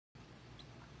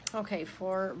Okay,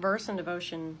 for verse and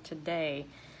devotion today,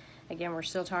 again, we're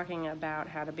still talking about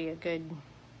how to be a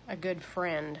good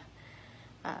friend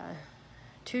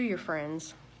to your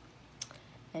friends.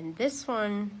 And this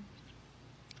one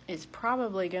is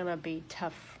probably going to be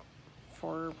tough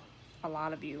for a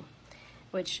lot of you,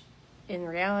 which in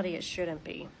reality it shouldn't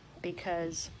be,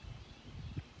 because,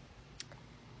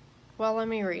 well, let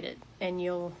me read it and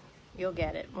you'll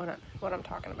get it, what I'm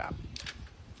talking about.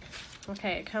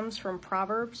 Okay, it comes from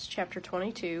Proverbs chapter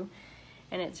 22,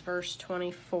 and it's verse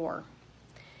 24.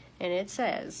 And it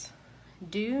says,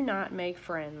 "Do not make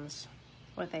friends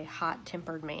with a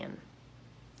hot-tempered man.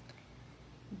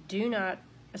 Do not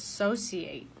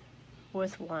associate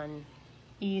with one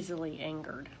easily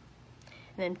angered."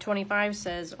 And then 25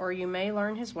 says, "Or you may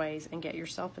learn his ways and get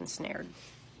yourself ensnared."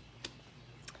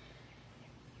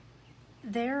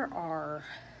 There are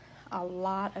a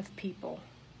lot of people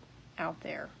out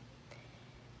there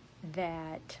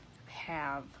that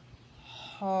have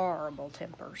horrible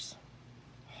tempers.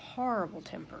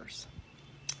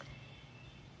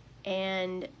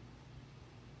 And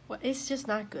it's just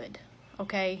not good,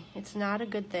 okay? It's not a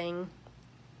good thing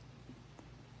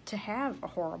to have a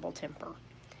horrible temper,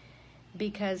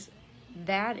 because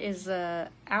that is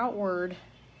a outward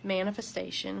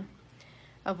manifestation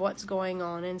of what's going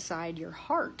on inside your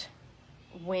heart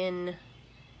when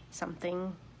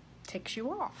something ticks you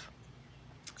off.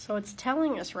 So it's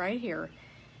telling us right here,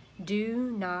 do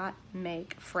not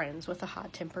make friends with a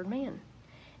hot-tempered man.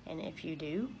 And if you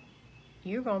do,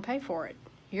 you're going to pay for it.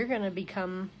 You're going to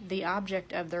become the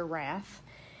object of their wrath.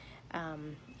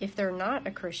 If they're not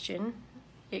a Christian,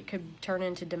 it could turn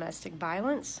into domestic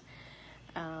violence.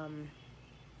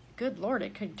 Good Lord,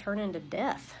 it could turn into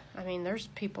death. I mean, there's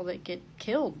people that get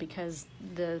killed because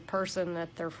the person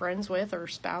that they're friends with or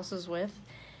spouses with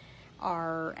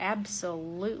are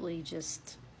absolutely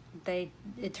just,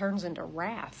 it turns into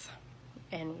wrath.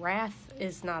 And wrath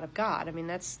is not of God. I mean,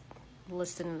 that's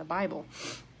listed in the Bible.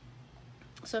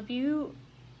 So if you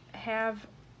have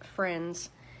friends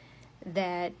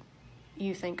that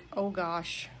you think, oh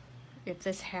gosh, if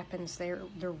this happens, they're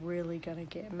really gonna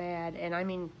get mad. And I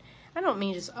mean, I don't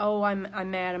mean just, oh, I'm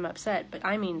mad, I'm upset, but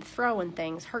I mean throwing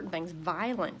things, hurting things,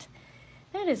 violent.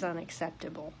 That is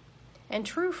unacceptable. And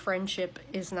true friendship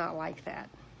is not like that.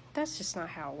 That's just not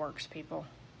how it works, people.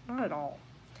 Not at all.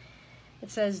 It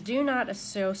says, do not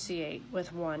associate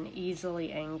with one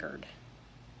easily angered.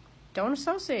 Don't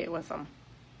associate with them.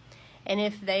 And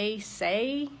if they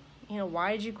say,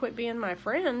 why did you quit being my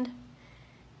friend?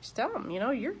 Just tell them,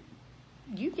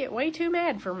 you get way too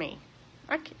mad for me.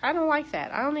 I don't like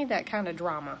that. I don't need that kind of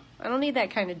drama. I don't need that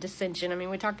kind of dissension. I mean,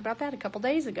 we talked about that a couple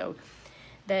days ago,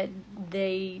 that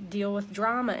they deal with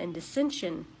drama and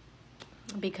dissension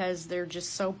because they're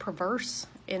just so perverse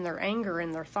in their anger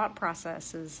and their thought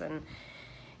processes. And,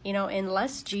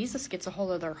 unless Jesus gets a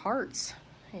hold of their hearts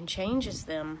and changes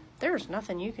them, there's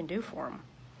nothing you can do for them.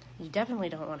 You definitely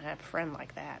don't want to have a friend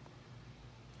like that.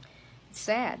 It's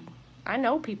sad. I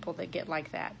know people that get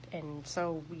like that, and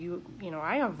so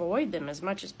I avoid them as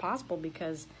much as possible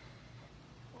because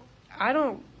I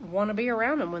don't want to be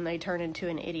around them when they turn into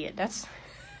an idiot. That's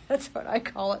what I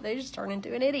call it. They just turn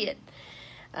into an idiot.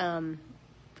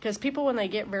 Because people, when they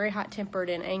get very hot-tempered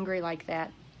and angry like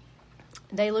that,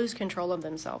 they lose control of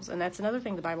themselves. And that's another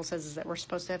thing the Bible says, is that we're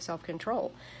supposed to have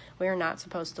self-control. We are not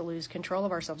supposed to lose control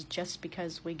of ourselves just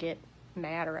because we get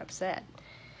mad or upset.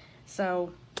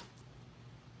 So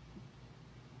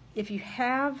if you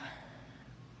have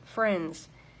friends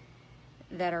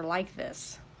that are like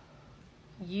this,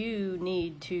 you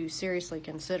need to seriously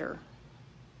consider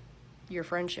your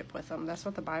friendship with them. That's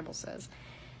what the Bible says.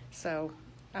 So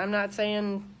I'm not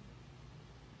saying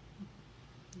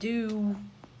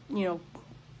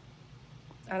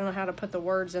I don't know how to put the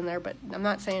words in there, but I'm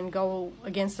not saying go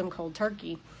against them cold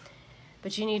turkey.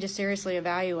 But you need to seriously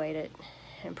evaluate it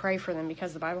and pray for them,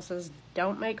 because the Bible says,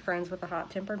 don't make friends with a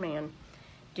hot-tempered man.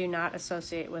 Do not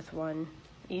associate with one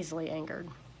easily angered.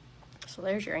 So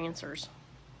there's your answers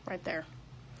right there.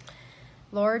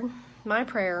 Lord, my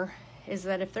prayer is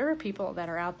that if there are people that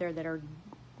are out there that are,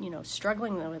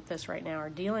 struggling with this right now or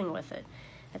dealing with it,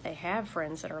 that they have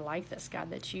friends that are like this, God,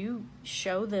 that you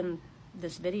show them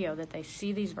this video, that they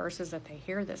see these verses, that they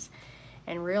hear this,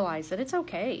 and realize that it's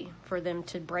okay for them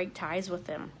to break ties with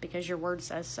them because your word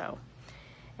says so.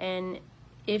 And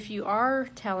if you are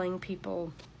telling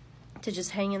people to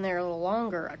just hang in there a little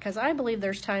longer, because I believe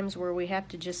there's times where we have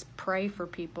to just pray for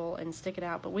people and stick it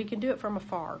out, but we can do it from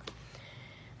afar.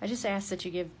 I just ask that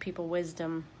you give people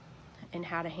wisdom in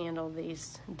how to handle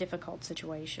these difficult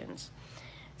situations.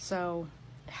 So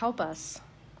help us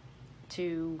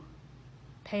to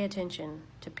Pay attention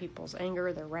to people's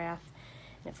anger, their wrath,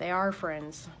 and if they are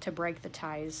friends, to break the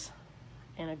ties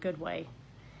in a good way,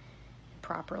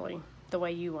 properly, the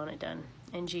way you want it done.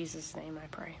 In Jesus' name I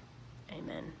pray.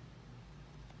 Amen.